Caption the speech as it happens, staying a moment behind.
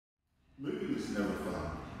moving is never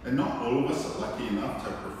fun, and not all of us are lucky enough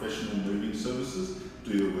to have professional moving services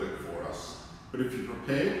do the work for us. But if you're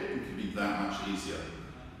prepared, it can be that much easier.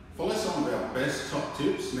 Follow some of our best top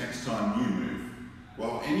tips next time you move.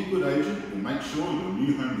 While any good agent will make sure your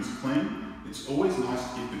new home is clean, it's always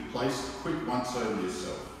nice to give the place a quick once-over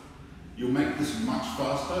yourself. You'll make this much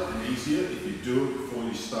faster and easier if you do it before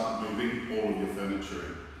you start moving all of your furniture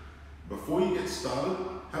in. Before you get started,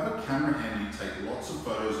 have a camera handy to take lots of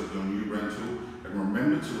photos of your new rental, and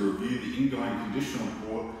remember to review the ingoing condition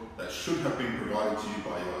report that should have been provided to you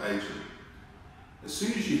by your agent. As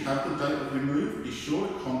soon as you have the date of your move, be sure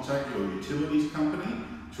to contact your utilities company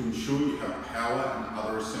to ensure you have power and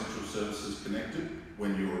other essential services connected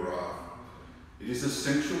when you arrive. It is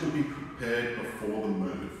essential to be prepared before the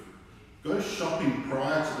move. Go shopping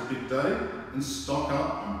prior to the big day and stock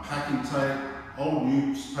up on packing tape, old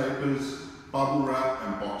newspapers, bubble wrap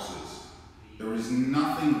and boxes. There is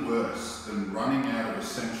nothing worse than running out of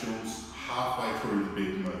essentials halfway through the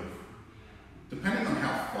big move. Depending on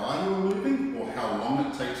how far you're moving or how long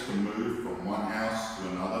it takes to move from one house to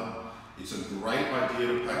another, it's a great idea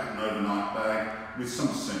to pack an overnight bag with some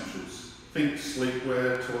essentials. Think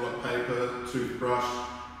sleepwear, toilet paper, toothbrush,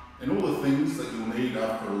 and all the things that you'll need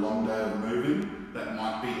after a long day of moving that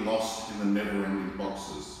might be lost in the never-ending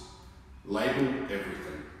boxes. Label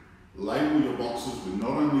everything. Label your boxes with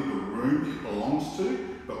not only the room it belongs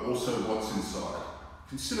to, but also what's inside.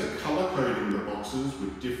 Consider colour coding the boxes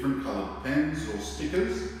with different coloured pens or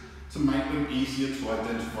stickers to make them easier to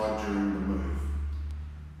identify during the move.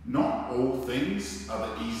 Not all things are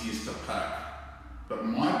the easiest to pack, but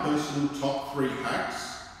my personal top 3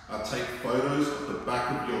 hacks are take photos of the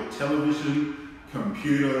back of your television,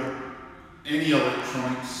 computer, any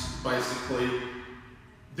electronics basically.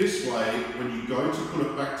 This way, when you go to put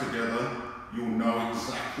it back together, you'll know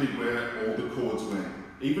exactly where all the cords went.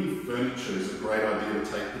 Even furniture is a great idea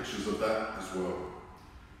to take pictures of that as well.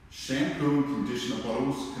 Shampoo and conditioner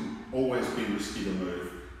bottles can always be risky to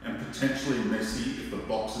move and potentially messy if the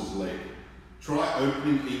boxes leak. Try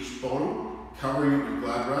opening each bottle, covering it with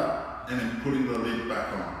Glad wrap, and then putting the lid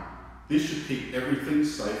back on. This should keep everything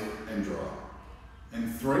safe and dry.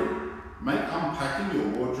 And 3, make unpacking your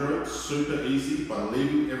wardrobe super easy by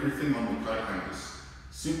leaving everything on the coat hangers.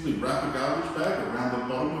 Simply wrap a garbage bag around the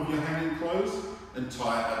bottom of your hanging clothes and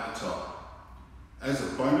tie it at the top. As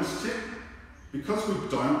a bonus tip, because we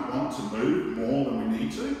don't want to move more than we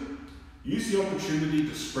need to, use the opportunity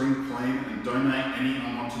to spring clean and donate any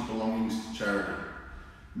unwanted belongings to charity.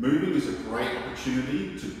 Moving is a great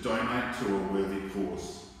opportunity to donate to a worthy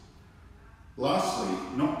cause. Lastly,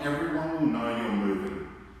 not everyone will know you're moving,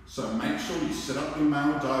 so make sure you set up your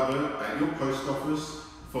mail divert at your post office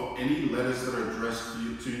for any letters that are addressed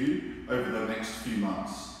to you over the next few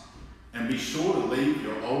months. And be sure to leave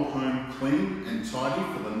your old home clean and tidy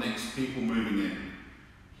for the next people moving in,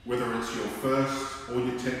 whether it's your first or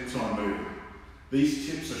your 10th time moving.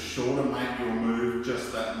 These tips are sure to make your move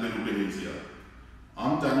just that little bit easier.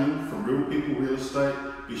 I'm Daniel from Real People Real Estate.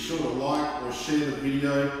 Be sure to like or share the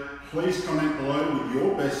video. Please comment below with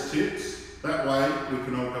your best tips. That way we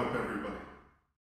can all help everybody.